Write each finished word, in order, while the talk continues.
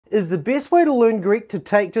Is the best way to learn Greek to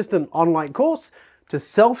take just an online course, to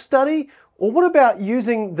self-study, or what about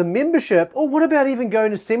using the membership, or what about even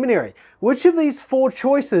going to seminary? Which of these four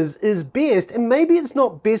choices is best? And maybe it's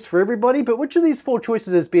not best for everybody, but which of these four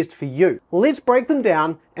choices is best for you? Let's break them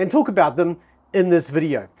down and talk about them in this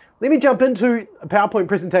video. Let me jump into a PowerPoint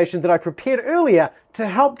presentation that I prepared earlier to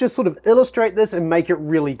help just sort of illustrate this and make it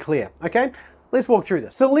really clear, okay? Let's walk through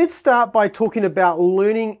this. So let's start by talking about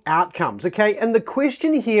learning outcomes, okay? And the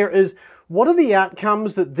question here is, what are the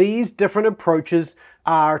outcomes that these different approaches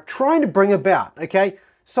are trying to bring about, okay?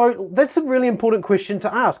 So that's a really important question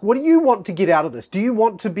to ask. What do you want to get out of this? Do you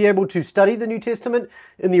want to be able to study the New Testament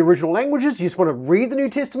in the original languages? Do you just want to read the New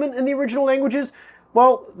Testament in the original languages?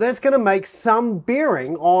 Well, that's going to make some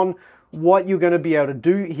bearing on what you're going to be able to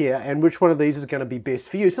do here and which one of these is going to be best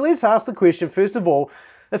for you. So let's ask the question, first of all,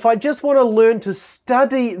 if I just want to learn to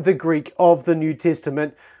study the Greek of the New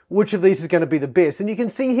Testament, which of these is going to be the best? And you can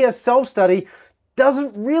see here, self-study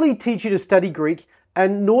doesn't really teach you to study Greek,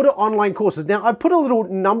 and nor do online courses. Now, I put a little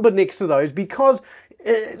number next to those because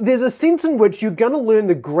there's a sense in which you're going to learn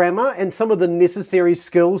the grammar and some of the necessary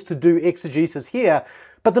skills to do exegesis here,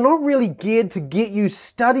 but they're not really geared to get you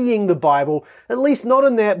studying the Bible, at least not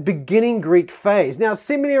in that beginning Greek phase. Now,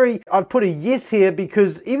 seminary, I've put a yes here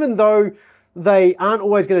because even though they aren't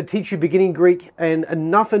always going to teach you beginning Greek and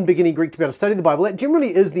enough in beginning Greek to be able to study the Bible, that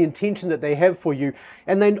generally is the intention that they have for you.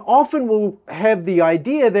 And they often will have the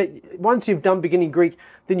idea that once you've done beginning Greek,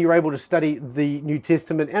 then you're able to study the New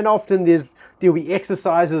Testament. And often there'll be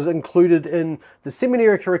exercises included in the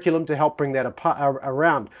seminary curriculum to help bring that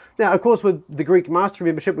around. Now, of course, with the Greek Mastery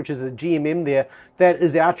Membership, which is a GMM there, that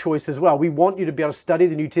is our choice as well. We want you to be able to study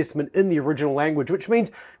the New Testament in the original language, which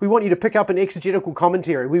means we want you to pick up an exegetical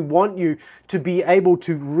commentary. We want you to be able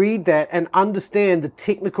to read that and understand the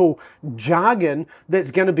technical jargon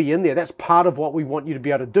that's going to be in there. That's part of what we want you to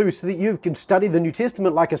be able to do so that you can study the New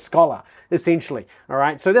Testament like a scholar, essentially. All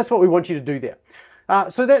right, so that's what we want you to do there.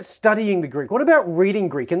 So that's studying the Greek. What about reading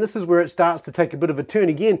Greek? And this is where it starts to take a bit of a turn.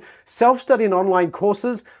 Again, self-study and online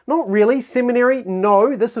courses, not really. Seminary,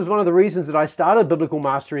 no. This was one of the reasons that I started Biblical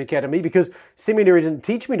Mastery Academy, because seminary didn't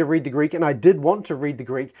teach me to read the Greek, and I did want to read the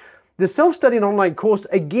Greek. The self-study and online course,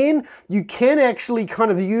 again, you can actually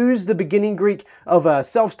kind of use the beginning Greek of a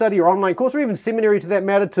self-study or online course, or even seminary to that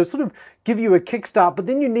matter, to sort of give you a kickstart, but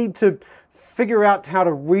then you need to figure out how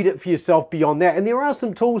to read it for yourself beyond that. And there are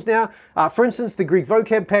some tools now. For instance, the Greek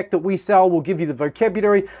Vocab Pack that we sell will give you the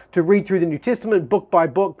vocabulary to read through the New Testament book by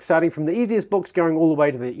book, starting from the easiest books going all the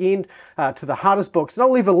way to the end, to the hardest books. And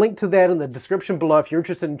I'll leave a link to that in the description below if you're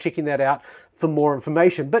interested in checking that out for more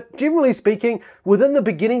information. But generally speaking, within the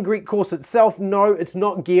beginning Greek course itself, no, it's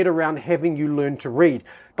not geared around having you learn to read.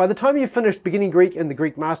 By the time you've finished beginning Greek in the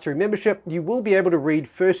Greek Mastery Membership, you will be able to read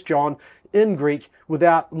 1 John in Greek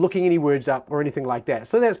without looking any words up or anything like that.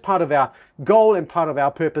 So that's part of our goal and part of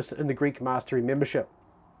our purpose in the Greek Mastery Membership.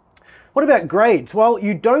 What about grades? Well,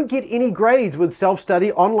 you don't get any grades with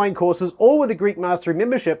self-study, online courses, or with the Greek Mastery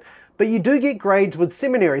Membership, but you do get grades with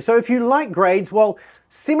seminary. So if you like grades, well,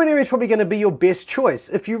 seminary is probably going to be your best choice.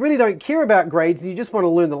 If you really don't care about grades and you just want to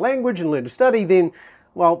learn the language and learn to study, then,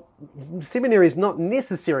 well, seminary is not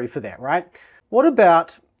necessary for that, right? What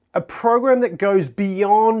about a program that goes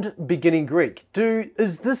beyond beginning Greek?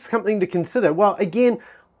 Is this something to consider? Well, again,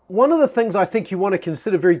 one of the things I think you want to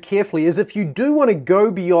consider very carefully is if you do want to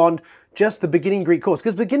go beyond just the beginning Greek course,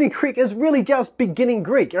 because beginning Greek is really just beginning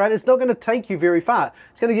Greek, right? It's not going to take you very far.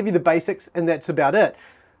 It's going to give you the basics and that's about it.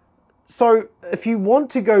 So if you want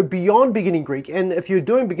to go beyond beginning Greek, and if you're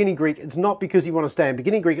doing beginning Greek, it's not because you want to stay in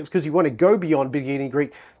beginning Greek, it's because you want to go beyond beginning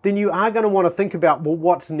Greek, then you are going to want to think about, well,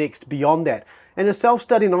 what's next beyond that? And a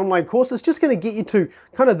self-study and online course is just going to get you to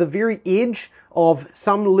kind of the very edge of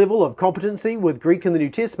some level of competency with Greek in the New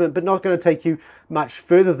Testament, but not going to take you much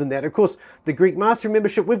further than that. Of course, the Greek Mastery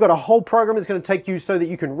Membership, we've got a whole program that's going to take you so that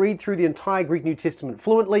you can read through the entire Greek New Testament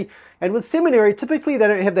fluently. And with seminary, typically they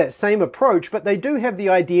don't have that same approach, but they do have the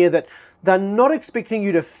idea that they're not expecting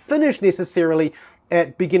you to finish necessarily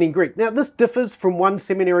at beginning Greek. Now, this differs from one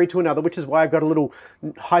seminary to another, which is why I've got a little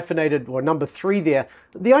hyphenated or number 3 there.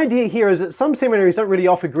 The idea here is that some seminaries don't really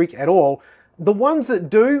offer Greek at all. The ones that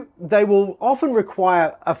do, they will often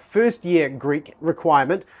require a first-year Greek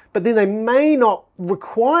requirement, but then they may not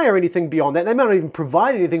require anything beyond that. They may not even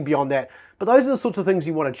provide anything beyond that. But those are the sorts of things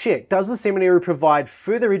you want to check. Does the seminary provide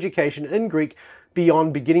further education in Greek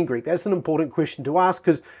beyond beginning Greek? That's an important question to ask,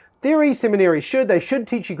 because theory seminary they should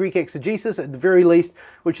teach you Greek exegesis at the very least,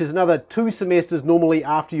 which is another 2 semesters normally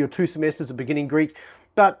after your 2 semesters of beginning Greek.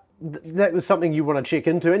 But that was something you want to check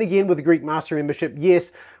into. And again, with the Greek Master Membership,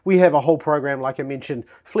 yes, we have a whole program, like I mentioned,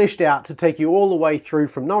 fleshed out to take you all the way through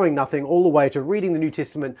from knowing nothing all the way to reading the New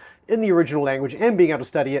Testament in the original language and being able to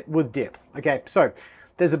study it with depth. Okay, so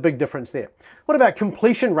there's a big difference there. What about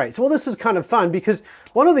completion rates? Well, this is kind of fun because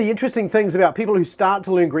one of the interesting things about people who start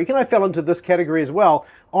to learn Greek, and I fell into this category as well,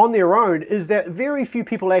 on their own, is that very few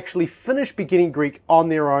people actually finish beginning Greek on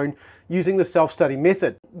their own using the self-study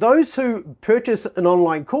method. Those who purchase an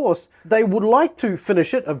online course, they would like to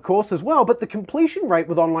finish it, of course, as well, but the completion rate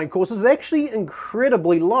with online courses is actually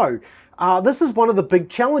incredibly low. This is one of the big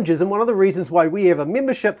challenges and one of the reasons why we have a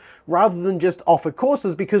membership rather than just offer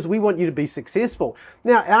courses, because we want you to be successful.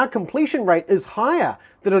 Now, our completion rate is higher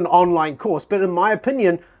than an online course, but in my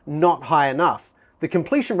opinion, not high enough. The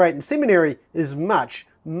completion rate in seminary is much,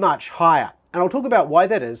 much higher. And I'll talk about why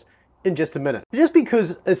that is in just a minute. Just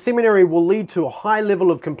because a seminary will lead to a high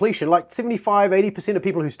level of completion, like 75–80% of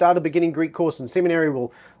people who start a beginning Greek course in seminary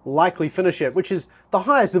will likely finish it, which is the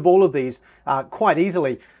highest of all of these quite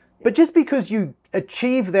easily. But just because you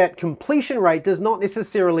achieve that completion rate does not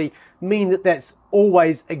necessarily mean that that's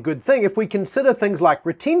always a good thing. If we consider things like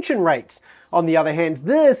retention rates, on the other hand,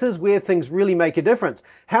 this is where things really make a difference.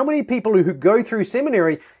 How many people who go through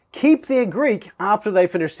seminary keep their Greek after they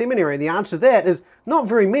finish seminary? And the answer to that is not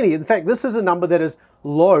very many. In fact, this is a number that is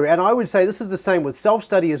low. And I would say this is the same with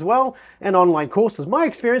self-study as well and online courses. My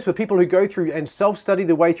experience with people who go through and self-study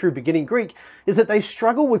their way through beginning Greek is that they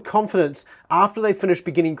struggle with confidence after they finish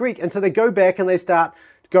beginning Greek. And so they go back and they start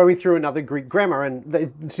going through another Greek grammar, and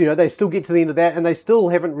they still get to the end of that and they still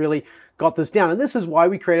haven't really got this down. And this is why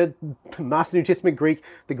we created Master New Testament Greek,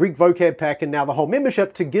 the Greek vocab pack, and now the whole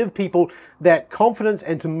membership, to give people that confidence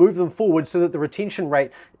and to move them forward so that the retention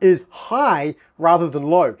rate is high rather than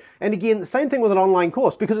low. And again, the same thing with an online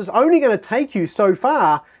course, because it's only going to take you so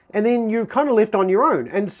far and then you're kind of left on your own.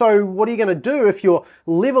 And so what are you going to do if your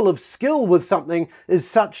level of skill with something is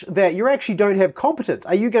such that you actually don't have competence?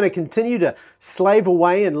 Are you going to continue to slave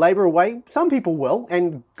away and labor away? Some people will,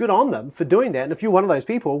 and good on them for doing that. And if you're one of those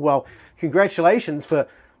people, well, congratulations for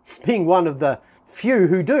being one of the few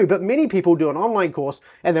who do. But many people do an online course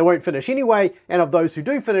and they won't finish anyway. And of those who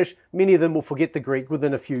do finish, many of them will forget the Greek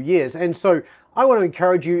within a few years. And so I want to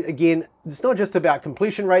encourage you, again, it's not just about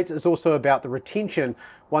completion rates, it's also about the retention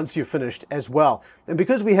once you're finished as well. And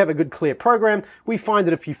because we have a good, clear program, we find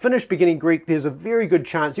that if you finish beginning Greek, there's a very good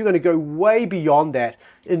chance you're going to go way beyond that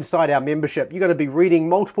inside our membership. You're going to be reading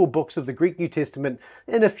multiple books of the Greek New Testament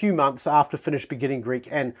in a few months after finished beginning Greek.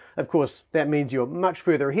 And of course, that means you're much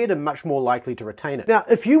further ahead and much more likely to retain it. Now,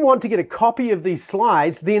 if you want to get a copy of these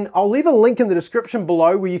slides, then I'll leave a link in the description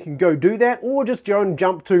below where you can go do that, or just go and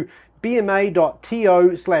jump to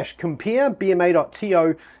bma.to/compare,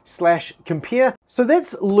 bma.to/compare. So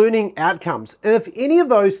that's learning outcomes. And if any of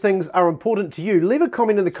those things are important to you, leave a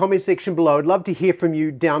comment in the comment section below. I'd love to hear from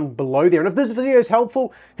you down below there. And if this video is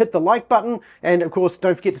helpful, hit the like button. And of course,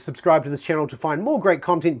 don't forget to subscribe to this channel to find more great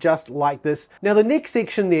content just like this. Now, the next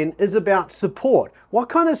section then is about support. What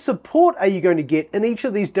kind of support are you going to get in each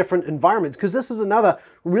of these different environments? Because this is another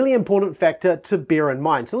really important factor to bear in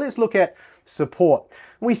mind. So let's look at support.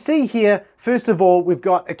 We see here, first of all, we've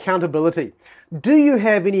got accountability. Do you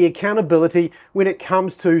have any accountability when it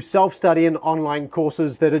comes to self-study and online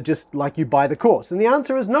courses that are just like you buy the course? And the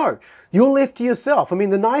answer is no. You're left to yourself. I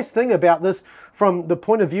mean, the nice thing about this from the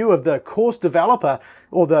point of view of the course developer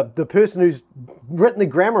or the person who's written the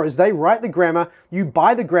grammar is they write the grammar, you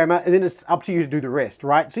buy the grammar, and then it's up to you to do the rest,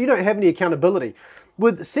 right? So you don't have any accountability.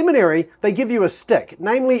 With seminary, they give you a stick.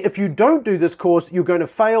 Namely, if you don't do this course, you're going to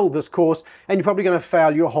fail this course, and you're probably going to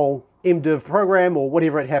fail your whole MDiv program or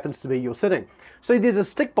whatever it happens to be you're sitting. So there's a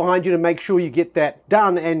stick behind you to make sure you get that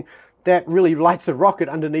done, and that really lights a rocket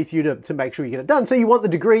underneath you to make sure you get it done. So you want the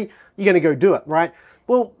degree, you're going to go do it, right?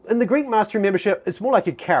 Well, in the Greek Mastery Membership, it's more like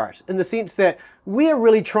a carrot in the sense that we're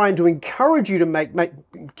really trying to encourage you to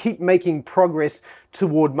keep making progress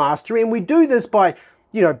toward mastery. And we do this by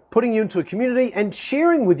putting you into a community and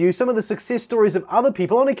sharing with you some of the success stories of other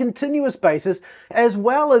people on a continuous basis, as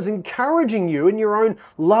well as encouraging you in your own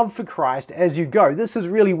love for Christ as you go. This is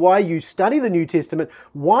really why you study the New Testament,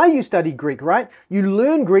 why you study Greek, right? You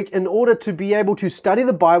learn Greek in order to be able to study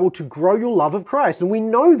the Bible to grow your love of Christ. And we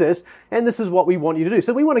know this, and this is what we want you to do.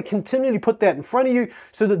 So we want to continually put that in front of you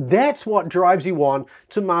so that that's what drives you on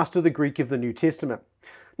to master the Greek of the New Testament.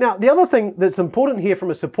 Now, the other thing that's important here from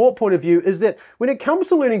a support point of view is that when it comes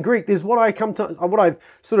to learning Greek, there's what I've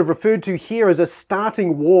sort of referred to here as a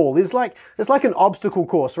starting wall. It's like an obstacle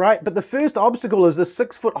course, right? But the first obstacle is a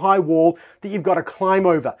 6-foot high wall that you've got to climb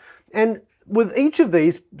over. And with each of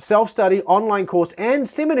these, self-study, online course, and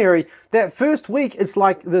seminary, that first week, it's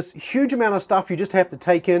like this huge amount of stuff you just have to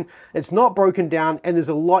take in. It's not broken down, and there's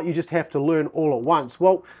a lot you just have to learn all at once.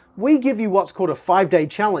 Well, we give you what's called a 5-day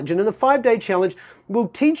challenge. And in the 5-day challenge, we'll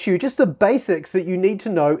teach you just the basics that you need to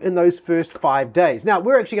know in those first 5 days. Now,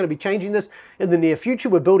 we're actually going to be changing this in the near future.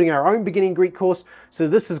 We're building our own beginning Greek course. So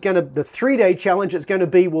this is going to, the 3-day challenge it's going to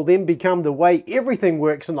be, will then become the way everything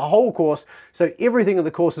works in the whole course. So everything in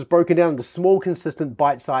the course is broken down into small, consistent,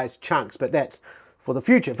 bite-sized chunks. But that's for the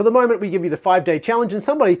future. For the moment, we give you the 5-day challenge, and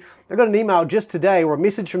I got an email just today, or a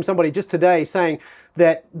message from somebody just today saying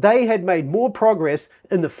that they had made more progress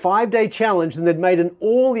in the 5-day challenge than they'd made in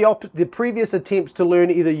all the previous attempts to learn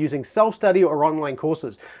either using self-study or online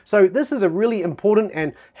courses. So this is a really important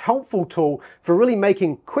and helpful tool for really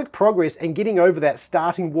making quick progress and getting over that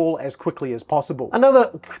starting wall as quickly as possible. Another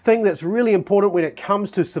thing that's really important when it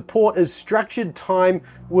comes to support is structured time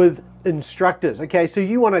with instructors. Okay, so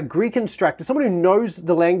you want a Greek instructor, someone who knows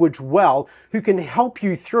the language well, who can help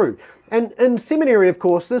you through. And in seminary, of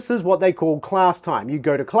course, this is what they call class time. You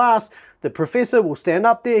go to class, the professor will stand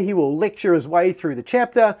up there, he will lecture his way through the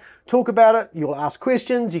chapter, talk about it, you'll ask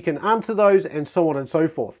questions, you can answer those, and so on and so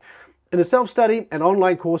forth. In a self-study and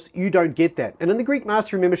online course, you don't get that. And in the Greek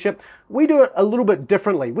Mastery membership, we do it a little bit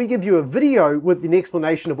differently. We give you a video with an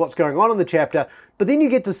explanation of what's going on in the chapter, but then you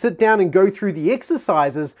get to sit down and go through the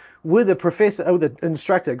exercises with a professor, or the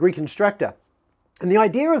instructor, a Greek instructor. And the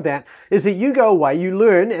idea of that is that you go away, you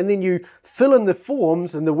learn, and then you fill in the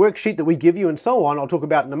forms and the worksheet that we give you and so on, I'll talk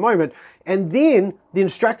about in a moment, and then the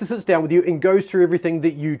instructor sits down with you and goes through everything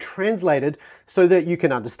that you translated so that you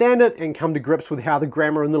can understand it and come to grips with how the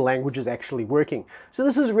grammar and the language is actually working. So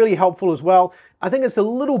this is really helpful as well. I think it's a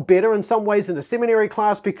little better in some ways than a seminary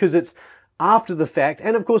class because it's after the fact.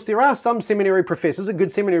 And of course, there are some seminary professors, a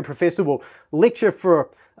good seminary professor will lecture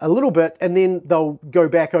for a little bit and then they'll go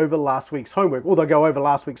back over last week's homework, or they'll go over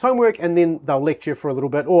last week's homework and then they'll lecture for a little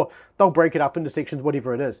bit, or they'll break it up into sections,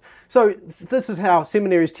 whatever it is. So this is how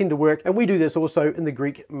seminaries tend to work, and we do this also in the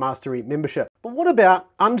Greek Mastery membership. But what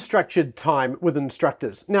about unstructured time with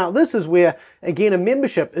instructors? Now, this is where, again, a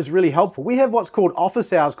membership is really helpful. We have what's called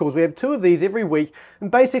office hours calls. We have 2 of these every week, and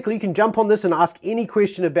basically you can jump on this and ask any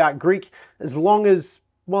question about Greek as long as,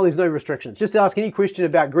 well, there's no restrictions. Just ask any question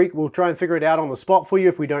about Greek. We'll try and figure it out on the spot for you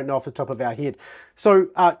if we don't know off the top of our head. So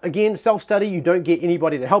again, self-study, you don't get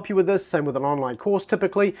anybody to help you with this. Same with an online course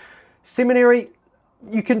typically. Seminary,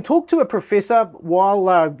 you can talk to a professor while,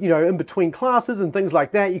 in between classes and things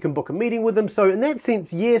like that. You can book a meeting with them. So in that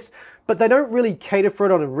sense, yes, but they don't really cater for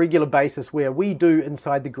it on a regular basis where we do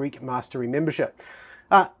inside the Greek Mastery membership.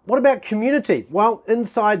 What about community? Well,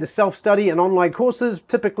 inside the self-study and online courses,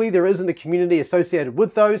 typically there isn't a community associated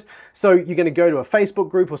with those. So you're going to go to a Facebook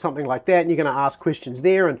group or something like that, and you're going to ask questions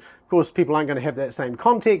there. And of course, people aren't going to have that same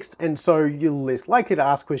context, and so you're less likely to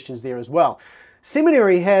ask questions there as well.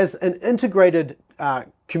 Seminary has an integrated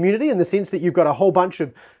community in the sense that you've got a whole bunch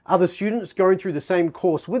of other students going through the same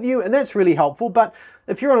course with you, and that's really helpful. But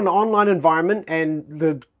if you're in an online environment and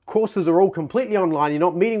the courses are all completely online, you're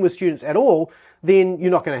not meeting with students at all, then you're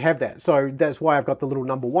not going to have that. So that's why I've got the little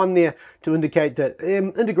number 1 there to indicate that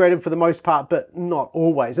integrated for the most part, but not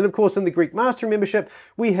always. And of course, in the Greek Mastery membership,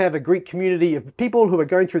 we have a Greek community of people who are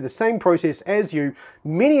going through the same process as you,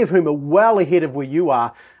 many of whom are well ahead of where you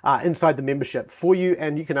are inside the membership for you,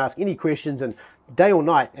 and you can ask any questions and day or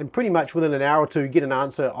night, and pretty much within an hour or 2 get an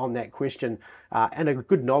answer on that question, and a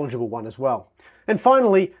good knowledgeable one as well. And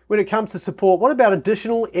finally, when it comes to support, what about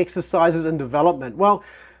additional exercises and development? Well,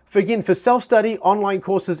 for self-study, online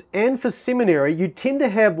courses, and for seminary, you tend to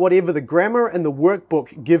have whatever the grammar and the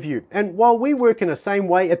workbook give you. And while we work in the same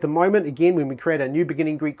way at the moment, again, when we create a new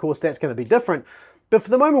beginning Greek course, that's going to be different. But for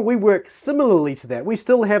the moment, we work similarly to that. We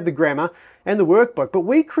still have the grammar and the workbook, but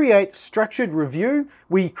we create structured review.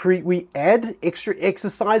 We add extra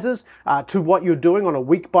exercises to what you're doing on a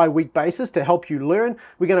week-by-week basis to help you learn.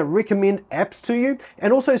 We're going to recommend apps to you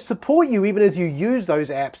and also support you even as you use those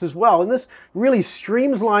apps as well. And this really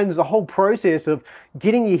streamlines the whole process of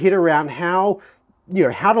getting your head around how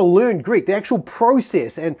to learn Greek, the actual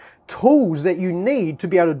process and tools that you need to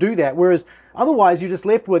be able to do that. Whereas otherwise, you're just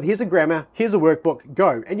left with, here's a grammar, here's a workbook,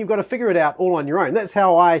 go. And you've got to figure it out all on your own. That's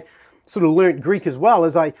how I sort of learned Greek as well,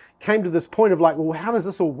 as I came to this point of like, well, how does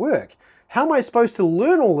this all work? How am I supposed to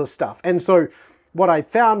learn all this stuff? And so what I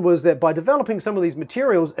found was that by developing some of these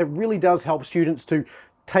materials, it really does help students to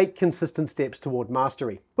take consistent steps toward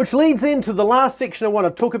mastery. Which leads then to the last section I want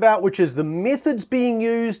to talk about, which is the methods being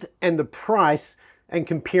used and the price and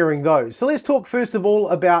comparing those. So let's talk first of all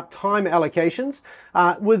about time allocations.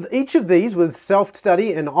 With each of these, with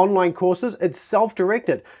self-study and online courses, it's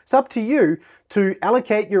self-directed. It's up to you to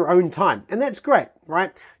allocate your own time, and that's great,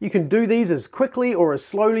 right? You can do these as quickly or as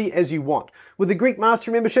slowly as you want. With the Greek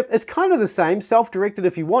Mastery membership, it's kind of the same, self-directed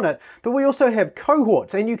if you want it, but we also have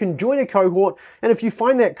cohorts, and you can join a cohort, and if you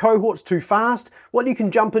find that cohort's too fast, well, you can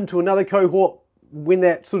jump into another cohort when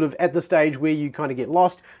that's sort of at the stage where you kind of get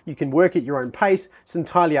lost. You can work at your own pace. It's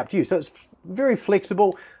entirely up to you. So it's very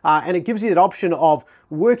flexible, and it gives you that option of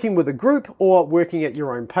working with a group or working at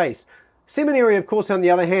your own pace. Seminary, of course, on the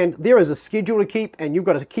other hand, there is a schedule to keep, and you've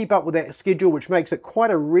got to keep up with that schedule, which makes it quite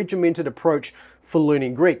a regimented approach for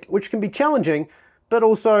learning Greek, which can be challenging, but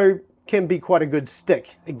also can be quite a good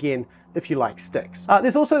stick, again, if you like sticks.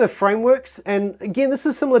 There's also the frameworks, and again, this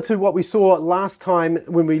is similar to what we saw last time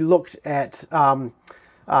when we looked at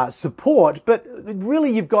support, but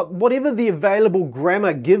really you've got whatever the available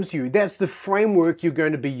grammar gives you, that's the framework you're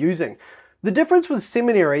going to be using. The difference with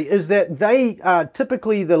seminary is that they are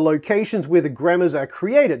typically the locations where the grammars are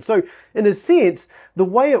created. So in a sense, the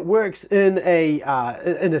way it works in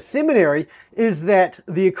a seminary is that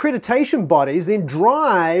the accreditation bodies then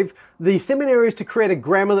drive the seminaries to create a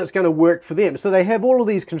grammar that's going to work for them. So they have all of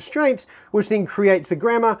these constraints, which then creates the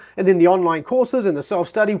grammar, and then the online courses and the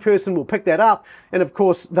self-study person will pick that up, and of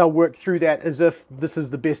course they'll work through that as if this is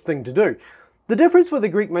the best thing to do. The difference with the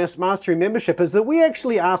Greek Mastery membership is that we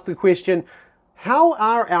actually ask the question, how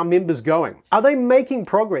are our members going? Are they making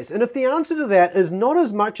progress? And if the answer to that is not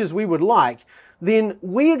as much as we would like, then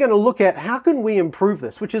we are going to look at how can we improve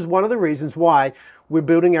this, which is one of the reasons why we're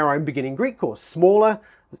building our own beginning Greek course. Smaller,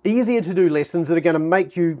 easier to do lessons that are going to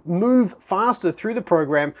make you move faster through the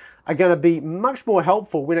program, are going to be much more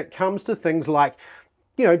helpful when it comes to things like,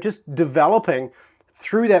 just developing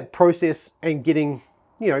through that process and getting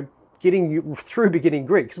you through beginning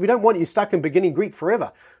Greek, because we don't want you stuck in beginning Greek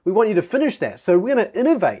forever. We want you to finish that. So we're going to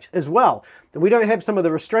innovate as well. And we don't have some of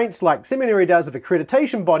the restraints like seminary does of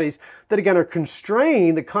accreditation bodies that are going to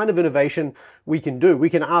constrain the kind of innovation we can do. We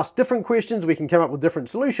can ask different questions, we can come up with different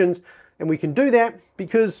solutions, and we can do that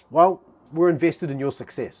because, well, we're invested in your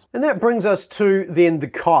success. And that brings us to then the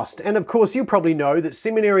cost. And of course, you probably know that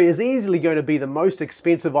seminary is easily going to be the most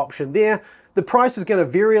expensive option there. The price is going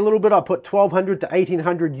to vary a little bit. I put $1,200 to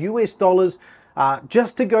 $1,800 US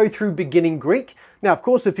just to go through beginning Greek. Now, of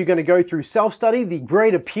course, if you're going to go through self-study, the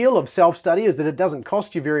great appeal of self-study is that it doesn't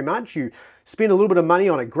cost you very much. You spend a little bit of money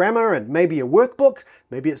on a grammar and maybe a workbook.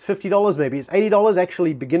 Maybe it's $50, maybe it's $80.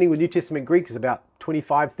 Actually, beginning with New Testament Greek is about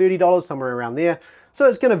 $25, $30, somewhere around there. So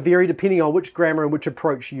it's going to vary depending on which grammar and which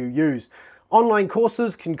approach you use. Online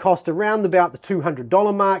courses can cost around about the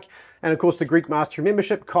 $200 mark. And of course, the Greek Mastery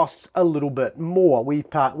membership costs a little bit more. We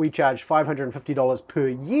charge $550 per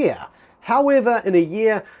year. However, in a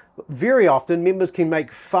year, very often members can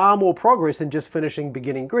make far more progress than just finishing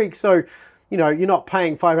beginning Greek. So, you're not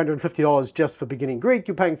paying $550 just for beginning Greek.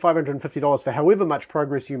 You're paying $550 for however much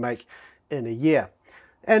progress you make in a year.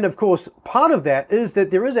 And of course, part of that is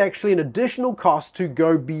that there is actually an additional cost to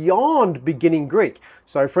go beyond beginning Greek.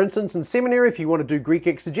 So for instance, in seminary, if you want to do Greek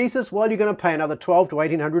exegesis, well, you're going to pay another $1,200 to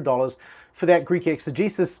 $1,800 for that Greek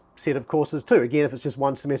exegesis set of courses too. Again, if it's just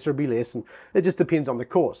one semester, it'll be less, and it just depends on the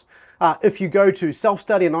course. If you go to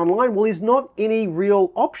self-study and online, well, there's not any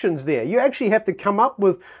real options there. You actually have to come up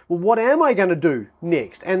with, well, what am I going to do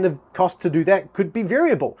next? And the cost to do that could be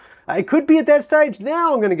variable. It could be at that stage,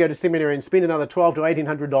 now I'm going to go to seminary and spend another $1,200 to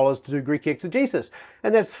 $1,800 to do Greek exegesis.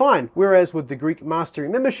 And that's fine. Whereas with the Greek Mastery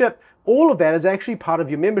membership, all of that is actually part of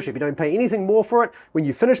your membership. You don't pay anything more for it. When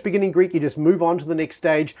you finish beginning Greek, you just move on to the next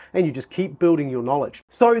stage and you just keep building your knowledge.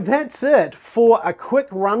 So that's it for a quick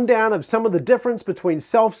rundown of some of the difference between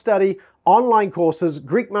self-study, online courses,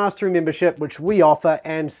 Greek Mastery membership, which we offer,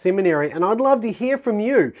 and seminary. And I'd love to hear from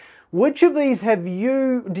you. Which of these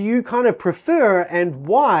do you kind of prefer, and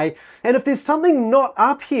why? And if there's something not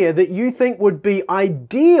up here that you think would be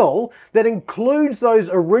ideal that includes those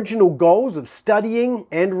original goals of studying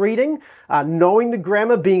and reading, knowing the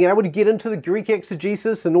grammar, being able to get into the Greek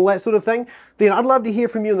exegesis and all that sort of thing, then I'd love to hear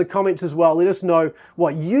from you in the comments as well. Let us know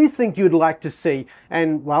what you think you'd like to see.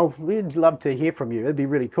 And well, we'd love to hear from you. It'd be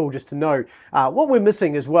really cool just to know what we're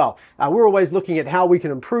missing as well. We're always looking at how we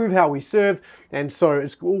can improve, how we serve. And so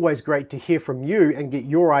it's always great to hear from you and get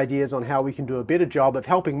your ideas on how we can do a better job of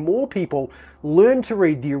helping more people learn to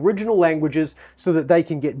read the original languages so that they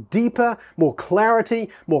can get deeper, more clarity,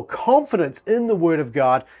 more confidence in the Word of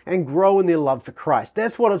God and grow in their love for Christ.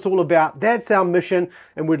 That's what it's all about. That's our mission,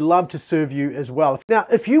 and we'd love to serve you as well. Now,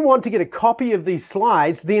 if you want to get a copy of these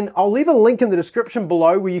slides, then I'll leave a link in the description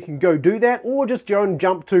below where you can go do that, or just go and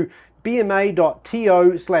jump to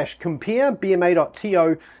bma.to/compare,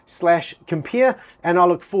 bma.to/compare, and I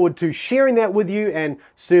look forward to sharing that with you and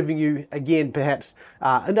serving you again perhaps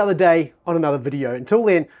another day on another video. Until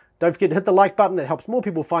then, don't forget to hit the like button. That helps more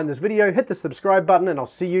people find this video. Hit the subscribe button, and I'll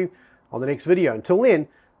see you on the next video. Until then,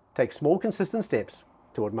 take small, consistent steps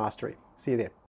toward mastery. See you there.